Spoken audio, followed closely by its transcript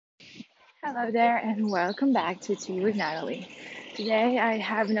Hello there, and welcome back to Tea with Natalie. Today I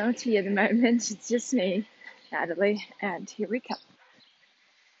have no tea at the moment, it's just me, Natalie, and here we come.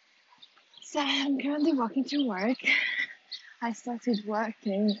 So I'm currently walking to work. I started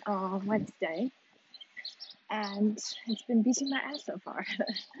working on Wednesday, and it's been beating my ass so far.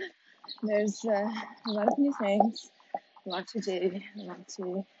 There's a lot of new things, a lot to do, a lot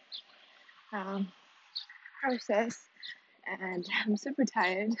to um, process, and I'm super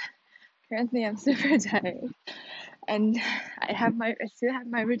tired. Currently, I'm super tired. And I still have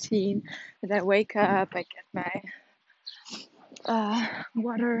my routine that I wake up, I get my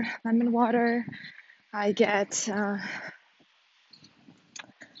water, lemon water, I get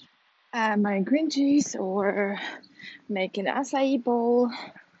my green juice or make an acai bowl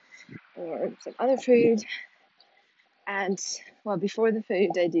or some other food. And well, before the food,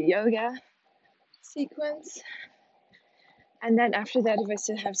 I do yoga sequence. And then after that, if I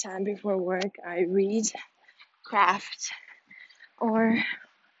still have time before work, I read, craft, or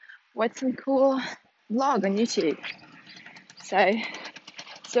watch some cool vlog on YouTube.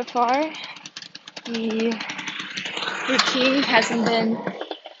 So far, the routine hasn't been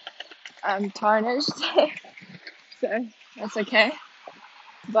tarnished, so that's okay.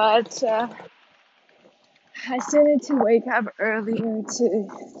 But I still need to wake up earlier to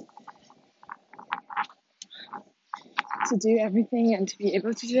do everything and to be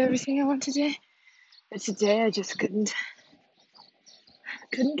able to do everything I want to do. But today I just couldn't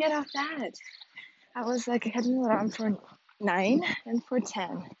get off that. I was like, I had an alarm for 9 and for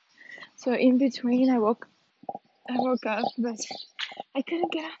 10. So in between I woke up, but I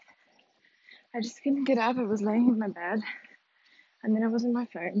couldn't get up. I just couldn't get up. I was laying in my bed, and then I was on my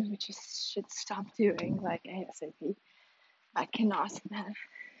phone, which I should stop doing like ASAP. I cannot, man.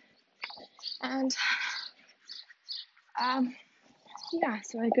 And yeah,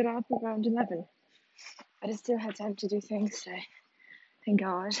 so I got up around 11, but I still had time to do things, so thank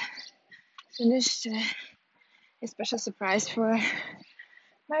God. Finished a special surprise for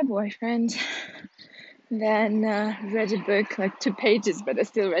my boyfriend, then read a book, like 2 pages, but I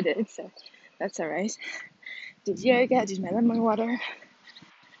still read it, so that's alright. Did yoga, did my lemon water,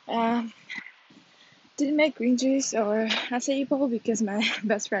 um, didn't make green juice or acai bowl because my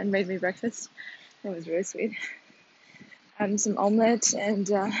best friend made me breakfast. It was really sweet. Some omelette and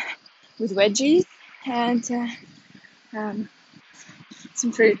with veggies and um,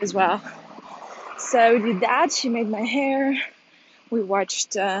 some fruit as well. So we did that. She made my hair. We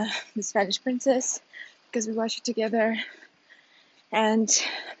watched The Spanish Princess because we watched it together. And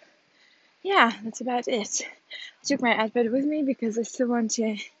yeah, that's about it. I took my iPad with me because I still want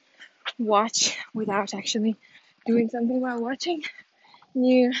to watch without actually doing something while watching.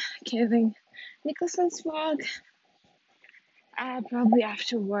 New Kevin Nicholson's vlog. Probably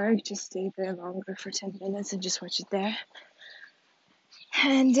after work, just stay there longer for 10 minutes and just watch it there.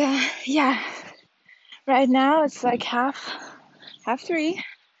 And yeah, right now it's like half 3,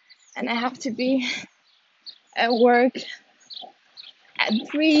 and I have to be at work at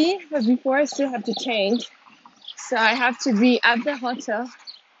 3, but before I still have to change. So I have to be at the hotel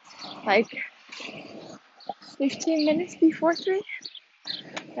like 15 minutes before 3.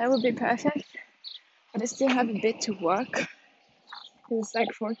 That would be perfect. But I still have a bit to walk. It's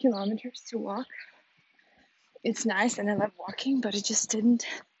like 4 kilometers to walk. It's nice and I love walking, but I thought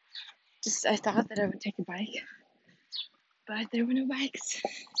that I would take a bike. But there were no bikes.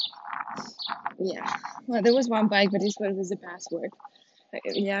 Yeah. Well, there was one bike, but this was a password.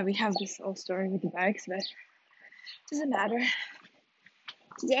 Yeah, we have this whole story with the bikes, but it doesn't matter.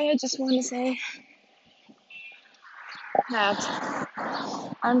 Today I just want to say that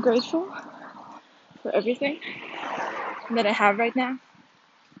I'm grateful for everything that I have right now.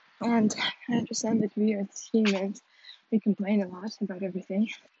 And I understand that we as humans, we complain a lot about everything.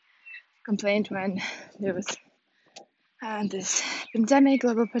 Complained when there was this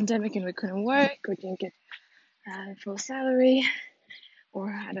global pandemic, and we couldn't work, we didn't get full salary,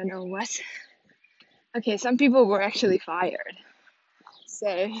 or I don't know what. Okay, some people were actually fired.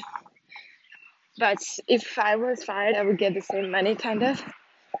 So, but if I was fired, I would get the same money, kind of.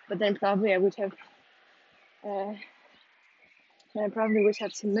 But then probably uh, I probably would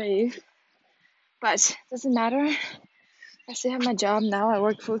have to move. But doesn't matter. I still have my job now. I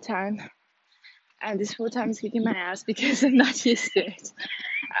work full time, and this full time is kicking my ass because I'm not used to it.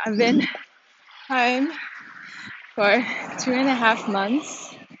 I've been home for 2.5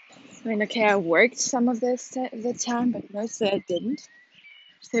 months. I mean, okay, I worked some of the time, but mostly I didn't.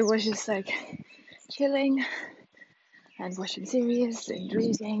 So it was just like chilling and watching series and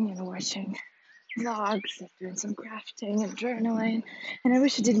reading and watching vlogs, of doing some crafting and journaling. And I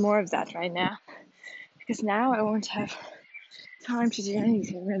wish I did more of that right now, because now I won't have time to do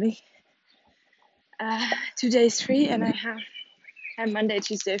anything really. 2 days free, and I have Monday,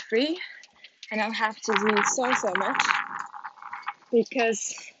 Tuesday free, and I'll have to do so much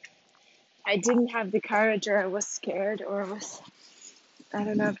because I didn't have the courage, or I was scared, or was, I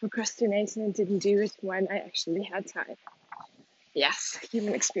don't know, procrastinating and didn't do it when I actually had time. Yes,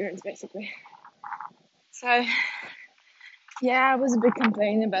 human experience basically. So yeah, I was a bit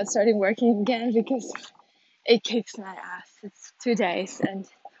complaining about starting working again because it kicks my ass. It's 2 days and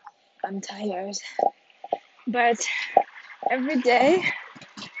I'm tired. But every day,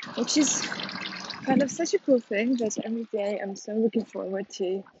 which is kind of such a cool thing, that every day I'm so looking forward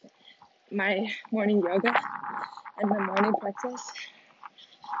to my morning yoga and my morning practice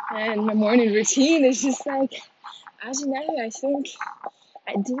and my morning routine. Is just like, I don't know, I think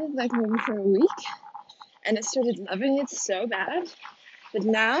I did it like maybe for a week and I started loving it so bad that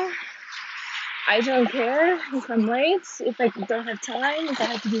now I don't care if I'm late, if I don't have time, if I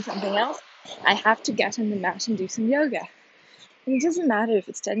have to do something else. I have to get on the mat and do some yoga. And it doesn't matter if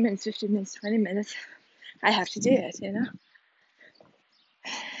it's 10 minutes, 15 minutes, 20 minutes. I have to do it, you know?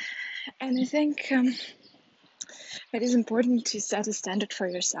 And I think it is important to set a standard for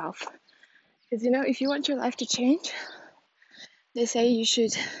yourself. Because, you know, if you want your life to change, they say you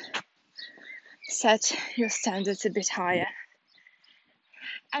should set your standards a bit higher.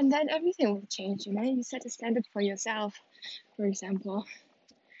 And then everything will change, you know? You set a standard for yourself, for example,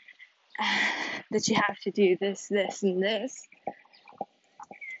 that you have to do this, this, and this,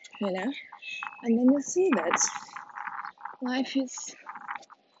 you know? And then you'll see that life is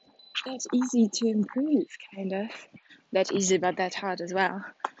that easy to improve, kind of. That easy, but that hard as well.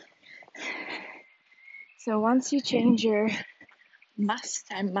 So once you change your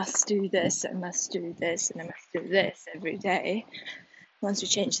I must do this, I must do this, and I must do this every day. Once you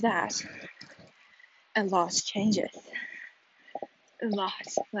change that, a lot changes. A lot.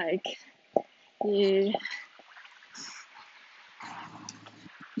 Like, you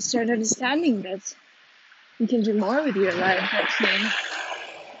start understanding that you can do more with your life, that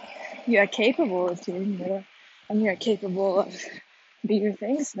you are capable of doing more, and you are capable of bigger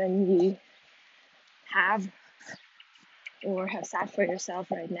things than you have or have set for yourself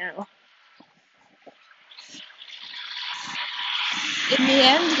right now. In the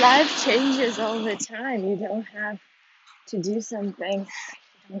end, life changes all the time. You don't have to do something,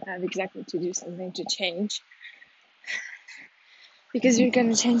 you don't have exactly to do something to change, because you're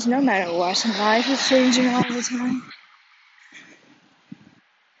going to change no matter what. Life is changing all the time.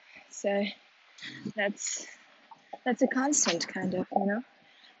 So that's a constant, kind of, you know.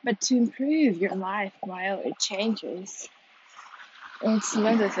 But to improve your life while it changes, it's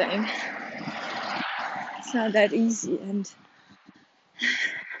another thing. It's not that easy, and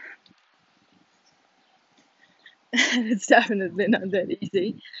it's definitely not that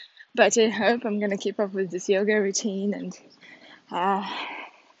easy. But I hope I'm gonna keep up with this yoga routine and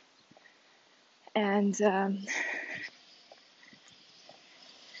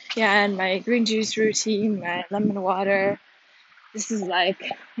my green juice routine, my lemon water. This is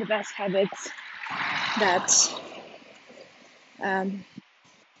like the best habits that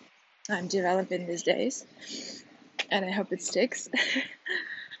I'm developing these days, and I hope it sticks.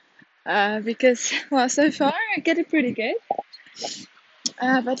 Because, well, so far I get it pretty good.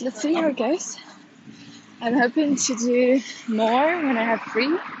 But let's see how it goes. I'm hoping to do more when I have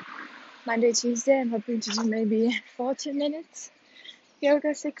free. Monday, Tuesday, I'm hoping to do maybe 40 minutes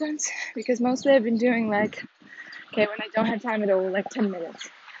yoga sequence, because mostly I've been doing like, okay, when I don't have time at all, like 10 minutes.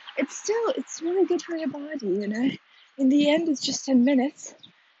 It's really good for your body, you know. In the end, it's just 10 minutes,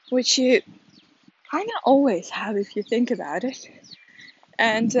 which you kind of always have if you think about it.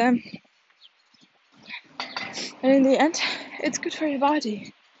 And in the end, it's good for your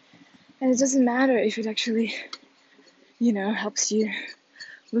body. And it doesn't matter if it actually, you know, helps you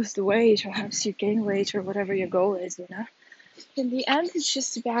lose the weight or helps you gain weight or whatever your goal is, you know. In the end, it's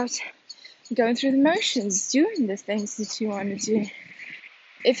just about going through the motions, doing the things that you want to do.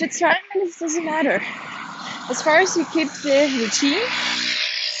 If it's 5 minutes, doesn't matter. As far as you keep the routine,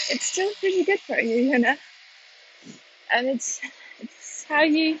 it's still pretty good for you, you know. And it's how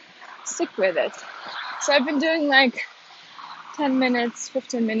you stick with it. So I've been doing like 10 minutes,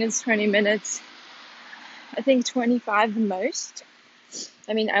 15 minutes, 20 minutes. I think 25 the most.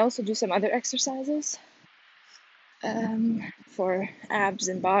 I mean, I also do some other exercises for abs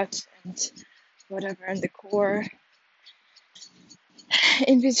and butt and whatever, and the core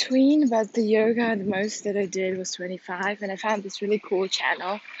in between. But the yoga, the most that I did was 25, and I found this really cool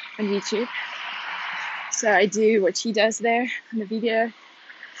channel on YouTube So I do what she does there in the video.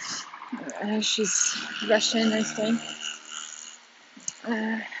 She's Russian, I think.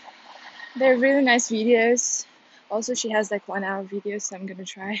 They're really nice videos. Also, she has like 1 hour videos, so I'm gonna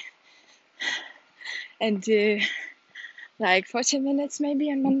try and do like 40 minutes maybe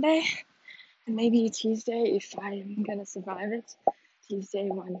on Monday, and maybe Tuesday if I'm gonna survive it. Tuesday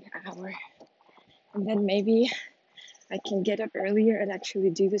 1 hour, and then maybe I can get up earlier and actually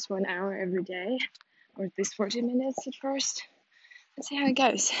do this 1 hour every day, or at least 40 minutes at first. Let's see how it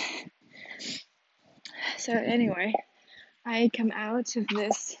goes. So anyway, I come out of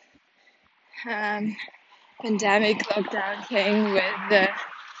this pandemic lockdown thing with the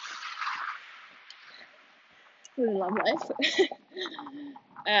love life.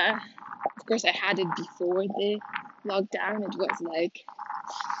 uh, of course, I had it before the lockdown. It was like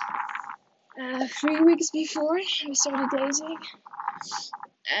 3 weeks before we started dating,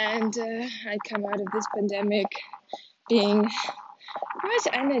 and I come out of this pandemic being quite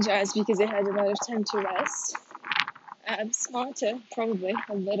energized because I had a lot of time to rest. Smarter, probably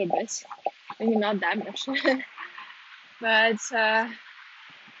a little bit, maybe not that much, but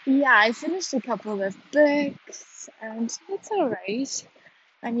yeah, I finished a couple of books, and it's alright.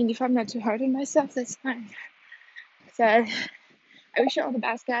 I mean, if I'm not too hard on myself, that's fine. So I wish you all the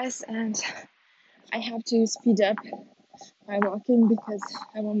best, guys, and I have to speed up my walking because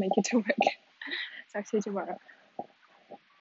I won't make it to work. Talk to you tomorrow.